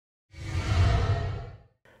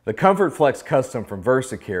The Comfort Flex Custom from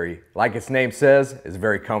Versacarry, like its name says, is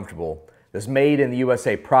very comfortable. This made in the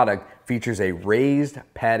USA product features a raised,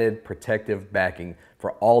 padded, protective backing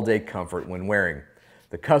for all-day comfort when wearing.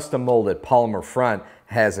 The custom molded polymer front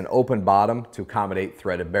has an open bottom to accommodate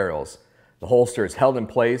threaded barrels. The holster is held in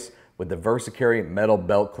place with the Versacarry metal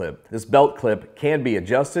belt clip. This belt clip can be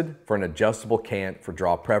adjusted for an adjustable cant for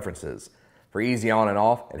draw preferences. For easy on and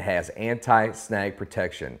off, it has anti-snag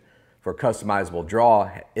protection. For a customizable draw,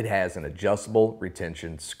 it has an adjustable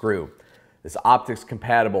retention screw. This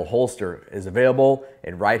optics-compatible holster is available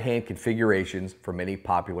in right-hand configurations for many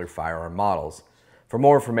popular firearm models. For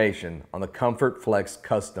more information on the Comfort Flex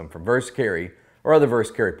Custom from Versacarry or other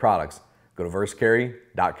Versacarry products, go to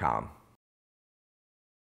versacarry.com.